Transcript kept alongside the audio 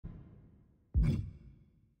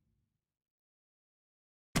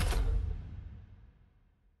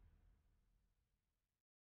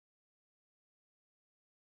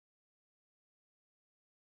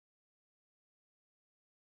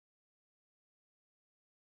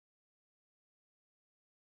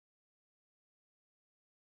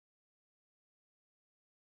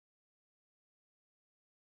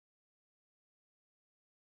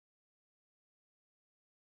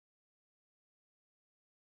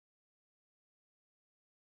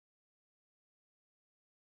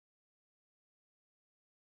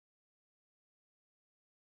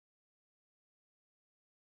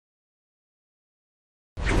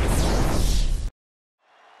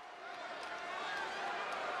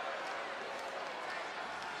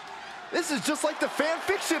This is just like the fan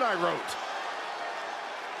fiction I wrote.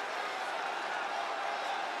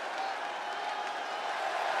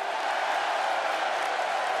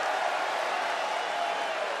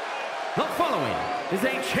 The following is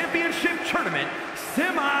a championship tournament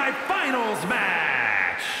semi-finals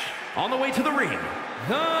match. On the way to the ring,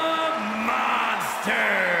 the Monsters.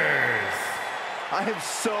 I am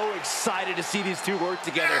so excited to see these two work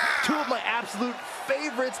together. Two of my absolute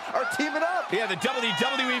favorites are teaming up. Yeah, the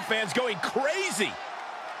WWE fans going crazy.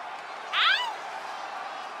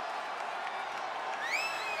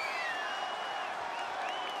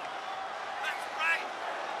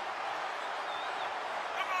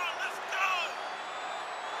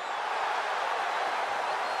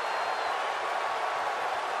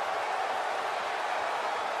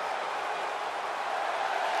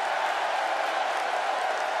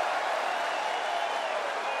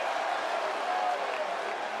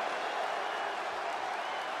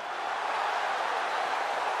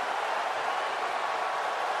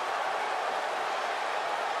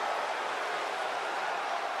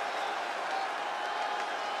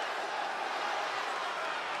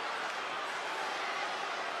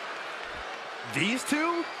 These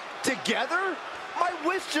two? Together? My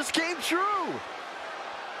wish just came true!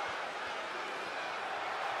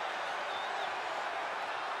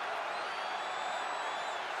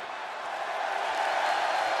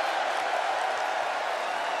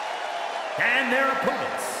 And their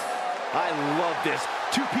opponents. I love this.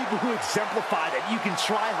 Two people who exemplify that you can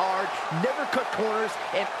try hard, never cut corners,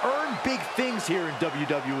 and earn big things here in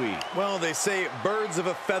WWE. Well, they say birds of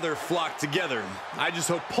a feather flock together. I just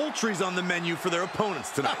hope poultry's on the menu for their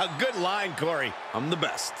opponents tonight. Good line, Corey. I'm the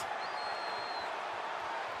best.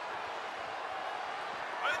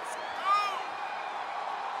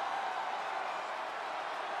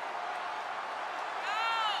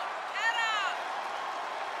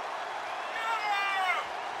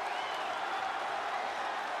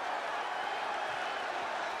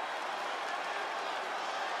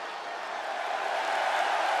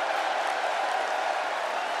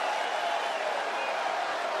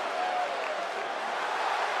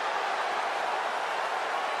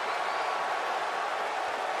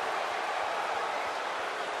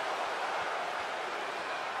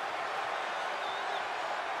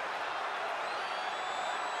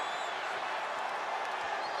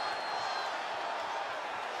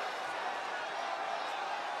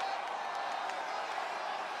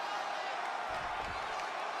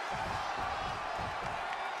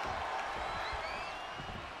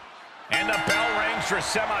 And the bell rings for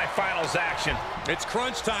semifinals action. It's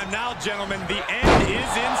crunch time now, gentlemen. The end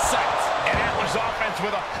is in sight. And Atlas offense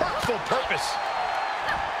with a hurtful purpose.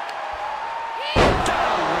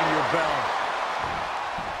 Gotta ring your bell.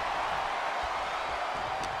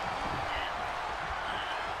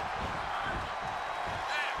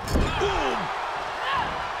 Boom!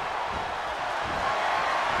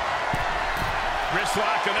 Wrist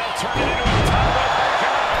lock, and they'll turn it into a top rope.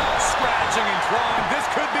 Scratching and clawing. This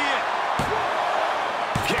could be it.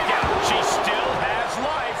 Kick out. She still has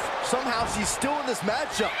life. Somehow she's still in this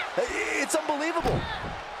matchup. It's unbelievable.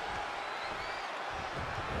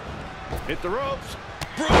 Hit the ropes.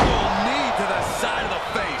 Brutal knee to the side of the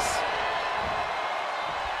face.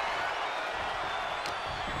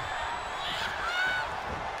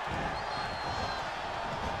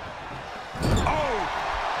 Oh!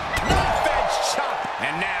 Knife-edge chop.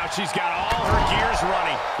 And now she's got all her gears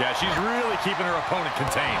running. Yeah, she's really keeping her opponent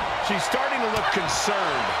contained. She's starting to look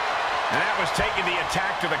concerned. And that was taking the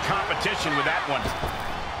attack to the competition with that one.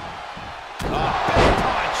 Big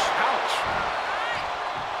punch. Ouch.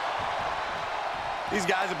 These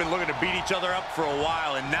guys have been looking to beat each other up for a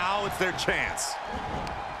while, and now it's their chance.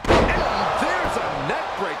 And there's a neck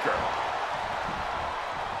breaker.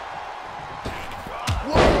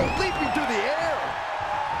 Whoa, leaping through the air.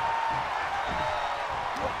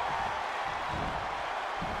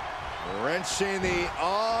 Wrenching the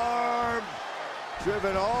arm.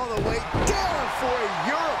 Driven all the way down for a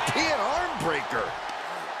European arm breaker.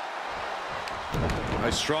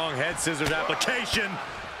 A strong head scissors application,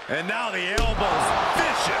 and now the elbow's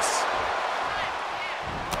vicious.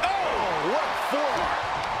 Oh, what a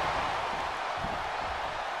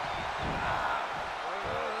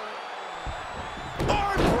forearm.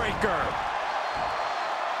 Arm breaker.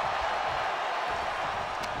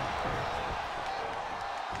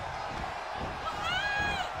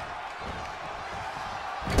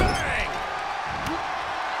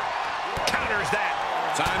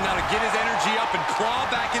 Time now to get his energy up and claw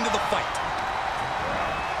back into the fight.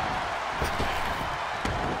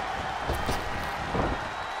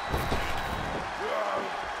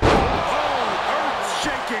 Oh,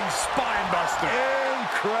 earth-shaking Looking spine buster.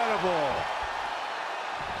 Incredible.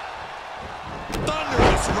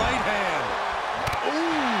 Thunderous right hand.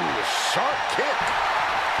 Ooh, sharp kick.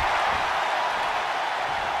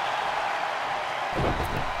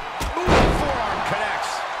 Ooh, forearm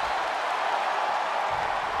connects.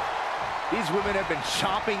 These women have been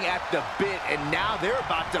chomping at the bit, and now they're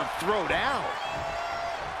about to throw down.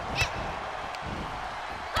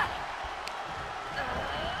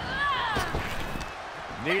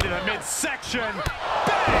 Knee to the midsection. Bang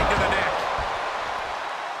to the neck.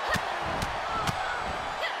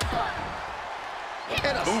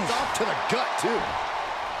 And a stop to the gut, too.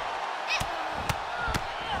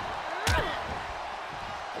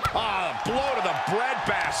 Ah, blow to the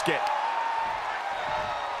breadbasket.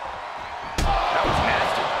 That was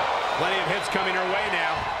nasty. Plenty of hits coming her way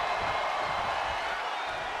now.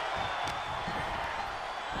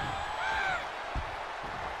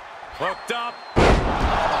 Hooked up. Oh,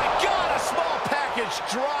 my God, a small package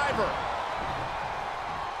driver.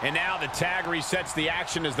 And now the tag resets the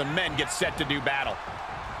action as the men get set to do battle.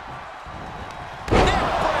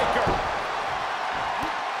 Neckbreaker.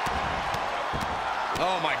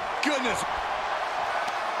 Oh, my goodness.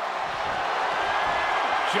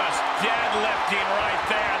 Just deadlifting right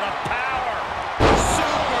there. The power.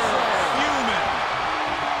 Superhuman.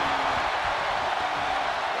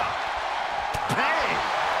 Bang.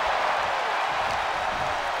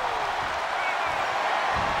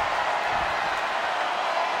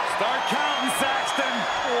 Start counting, Saxton.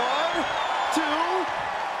 1, 2,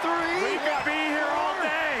 3. We could be here all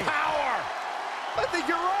day. Power. I think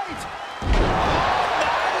you're right.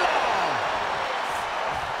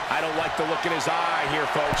 I don't like the look in his eye here,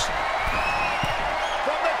 folks.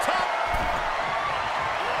 From the top.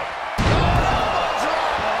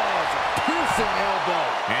 Piercing elbow.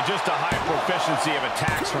 And just a high proficiency of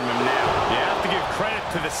attacks from him now. You have to give credit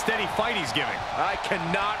to the steady fight he's giving. I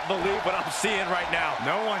cannot believe what I'm seeing right now.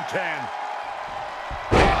 No one can.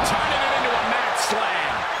 And turning it into a mat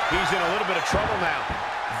slam. He's in a little bit of trouble now.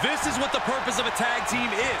 This is what the purpose of a tag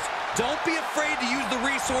team is. Don't be afraid to use the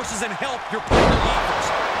resources and help your partner offers.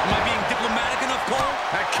 Am I being diplomatic enough, Cole?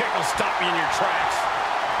 That kick will stop you in your tracks.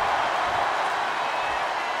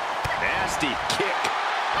 Nasty kick.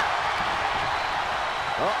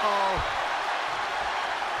 Uh-oh.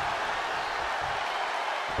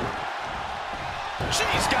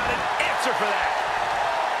 She's got an answer for that.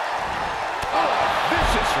 Oh,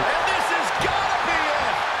 vicious. And this has got to be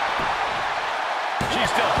it. She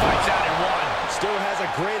still fights out in one. Still has a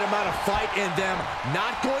great amount of fight in them.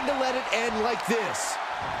 Not going to let it end like this.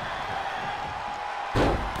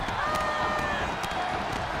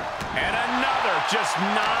 And another just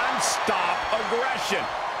non-stop aggression.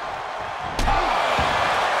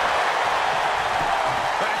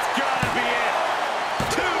 That's gotta be it.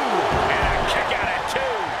 2. And a kick out at 2.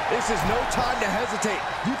 This is no time to hesitate.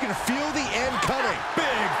 You can feel the end coming.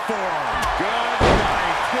 Big forearm. Good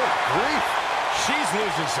night. Good grief. She's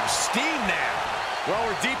losing some steam now. Well,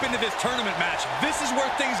 we're deep into this tournament match. This is where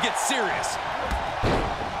things get serious.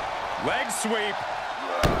 Leg sweep.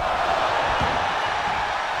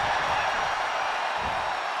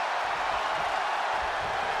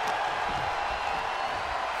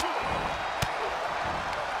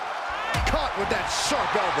 Caught with that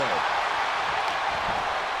sharp elbow.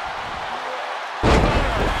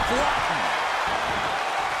 Flattened.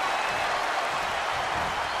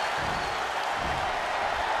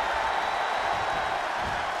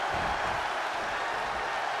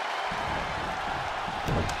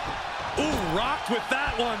 Ooh, rocked with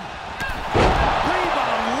that one.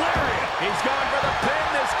 Rebound lariat. He's going for the pin.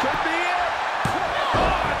 This could be it. Oh,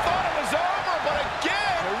 I thought it was over, but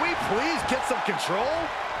again. Can we please get some control?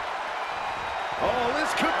 Oh, this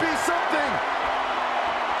could be something.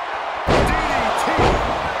 DDT.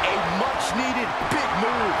 A much-needed big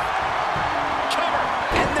move. Cover.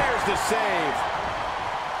 And there's the save.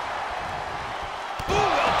 Ooh,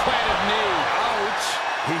 well-planted knee. Ouch.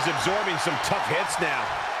 He's absorbing some tough hits now.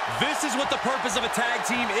 This is what the purpose of a tag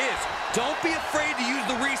team is. Don't be afraid to use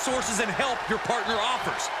the resources and help your partner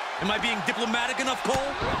offers. Am I being diplomatic enough,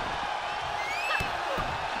 Cole?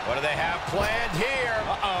 What do they have planned here?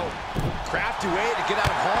 Uh-oh. Crafty way to get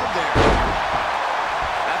out of harm there.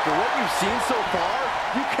 After what you've seen so far,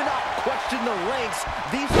 you cannot question the lengths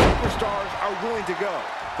these superstars are willing to go.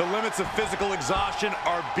 The limits of physical exhaustion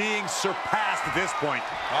are being surpassed at this point.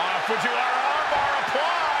 Fujiwara armbar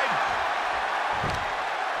applied.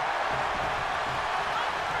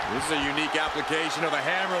 This is a unique application of a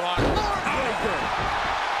hammerlock.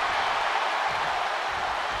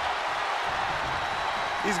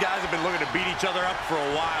 These guys have been looking to beat each other up for a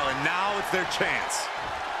while, and now it's their chance.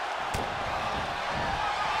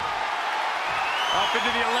 Up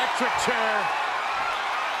into the electric chair.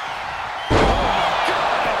 Oh, my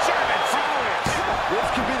God, a German suplex. This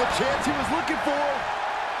could be the chance he was looking for.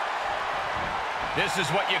 This is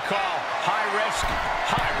what you call high risk,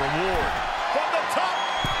 high reward. From the top.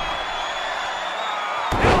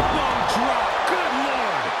 Elbow drop. Good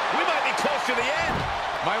Lord. We might be close to the end.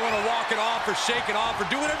 Might want to walk it off or shake it off or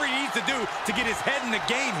do whatever he needs to do to get his head in the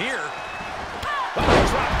game here.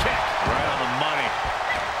 Drop kick. Right on the money.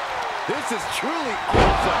 This is truly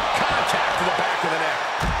awesome. Contact to the back of the neck.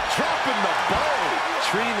 Dropping the bow.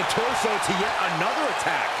 Treating the torso to yet another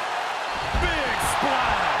attack. Big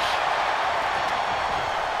splash.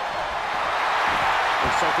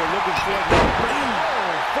 Looks like they're looking for the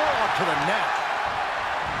forearm to the neck.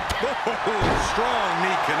 Strong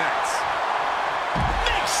knee connects.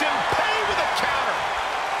 Makes him pay with a counter.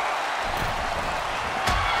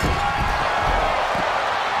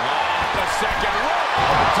 Off the second rope.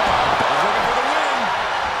 He's looking for the win.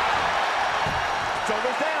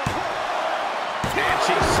 Shoulders down. And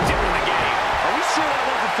she's still in the game. Are we sure that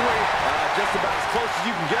wasn't three? Just about as close as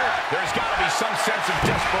you can get. There's got to be some sense of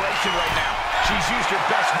desperation right now. She's used her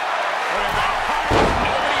best.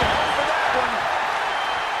 Nobody home for that one.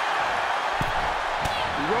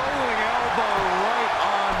 Rolling elbow right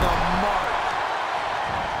on the mark.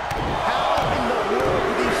 How in the world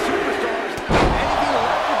do these superstars have anything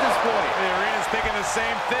left at this point? The arena's thinking the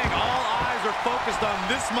same thing. All eyes are focused on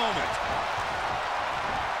this moment.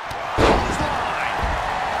 Clothesline.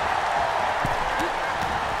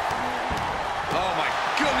 Oh my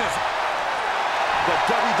goodness. The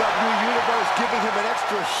WWE Universe giving him an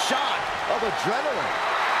extra shot of adrenaline.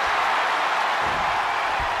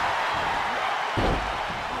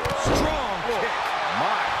 Strong kick.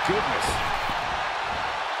 My goodness.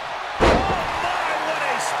 Oh my, what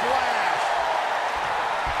a splash.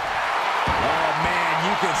 Oh man,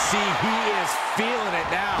 you can see he is feeling it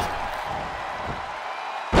now.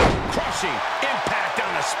 Crushing impact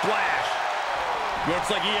on the splash.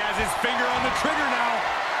 Looks like he has his finger on the trigger now.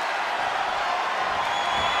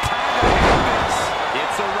 Time to end this.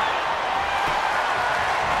 It's a wrap.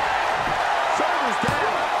 Shoulders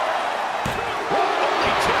down.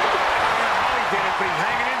 Only two. I don't know how he did it, but he's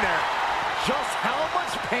hanging in there. Just how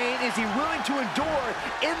much pain is he willing to endure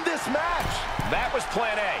in this match? That was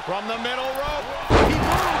plan A. From the middle rope. He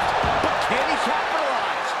moved, but can he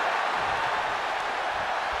capitalize?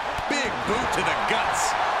 Big boot to the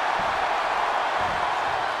guts.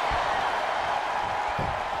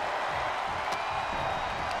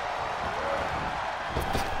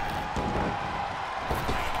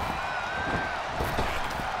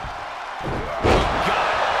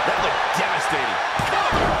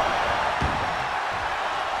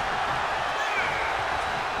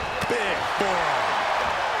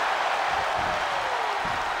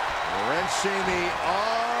 Wrenching the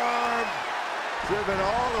arm, driven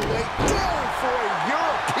all the way down for a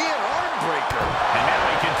European arm breaker. And now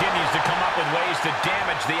he continues to come up with ways to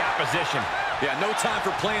damage the opposition. Yeah, no time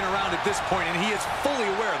for playing around at this point, and he is fully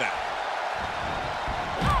aware of that.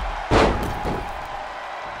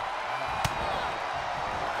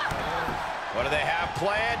 What do they have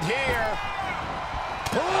planned here?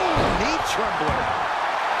 Boom, knee trembler.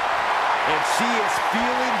 And she is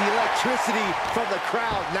feeling the electricity from the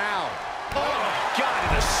crowd now. Oh, God,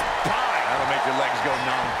 in the spine. That'll make your legs go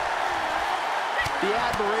numb. The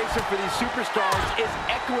admiration for these superstars is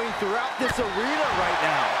echoing throughout this arena right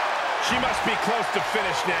now. She must be close to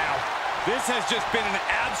finish now. This has just been an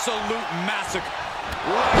absolute massacre.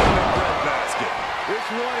 Right in the breadbasket. This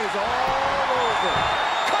one is all over.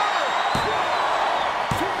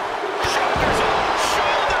 Shoulders up!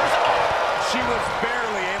 Shoulders up! She was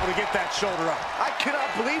barely able to get that shoulder up. I cannot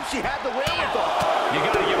believe she had the wherewithal. You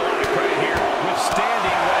got to give a lot of credit here,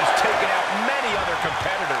 withstanding what has taken out many other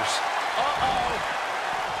competitors. Uh-oh.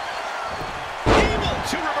 Able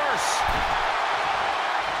to reverse.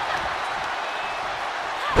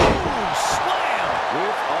 Boom! Slam!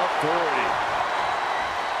 With authority.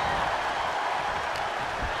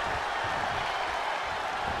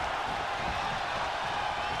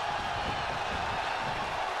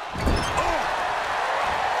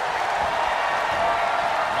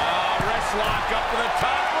 Lock up to the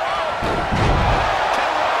top rope.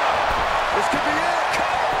 This could be it.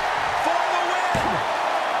 For the win.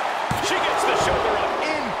 She gets the shoulder up.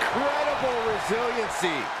 Incredible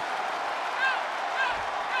resiliency.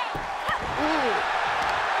 Ooh.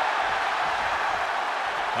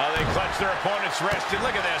 Oh, they clutch their opponent's wrist. And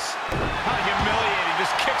look at this. How humiliating.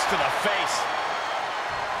 Just kicks to the face.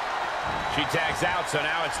 She tags out, so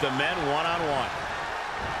now it's the men one-on-one.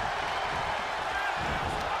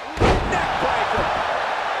 Neckbreaker.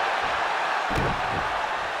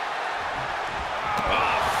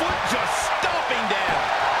 Foot just stomping down.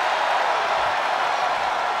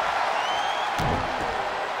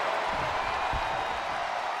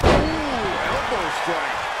 Ooh, elbow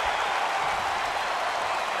strike.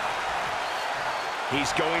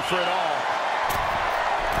 He's going for it all.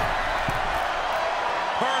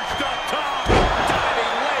 Perched up top.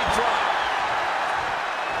 Diving leg drop.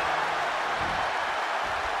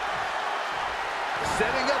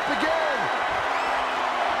 Setting up again.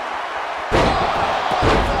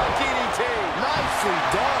 Butterfly DDT. Nicely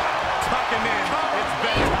done. Tuck him in. It's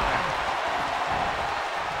bedtime.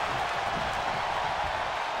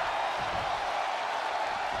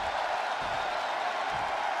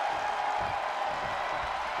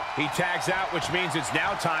 He tags out, which means it's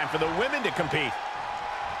now time for the women to compete.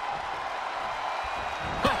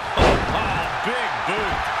 Big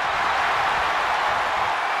boot.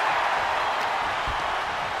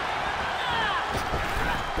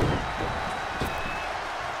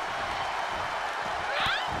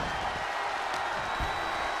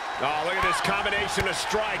 Oh, look at this combination of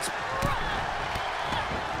strikes.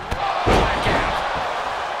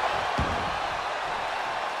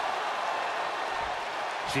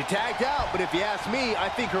 She tagged out, but if you ask me, I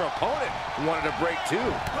think her opponent wanted a break too.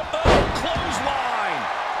 Clothesline.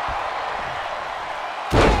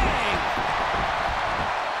 Bang!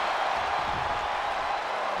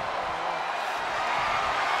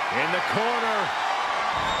 In the corner.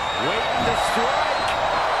 Waiting to strike.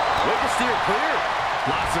 Way to steer clear.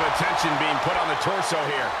 Lots of attention being put on the torso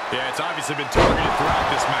here. Yeah, it's obviously been targeted throughout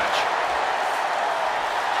this match.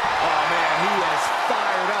 Oh, man, he is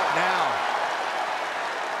fired up now.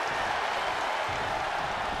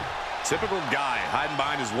 Typical guy hiding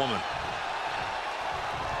behind his woman.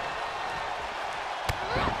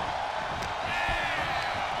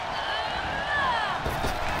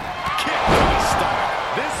 Kick to the stomach.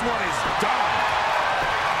 This one is done.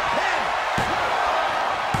 Pin.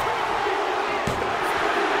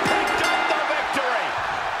 Picked up the victory.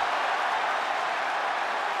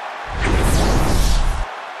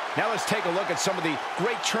 Now let's take a look at some of the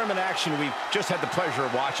great tournament action we've just had the pleasure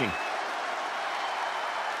of watching.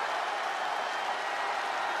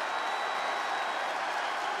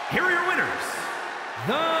 Here are your winners,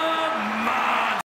 the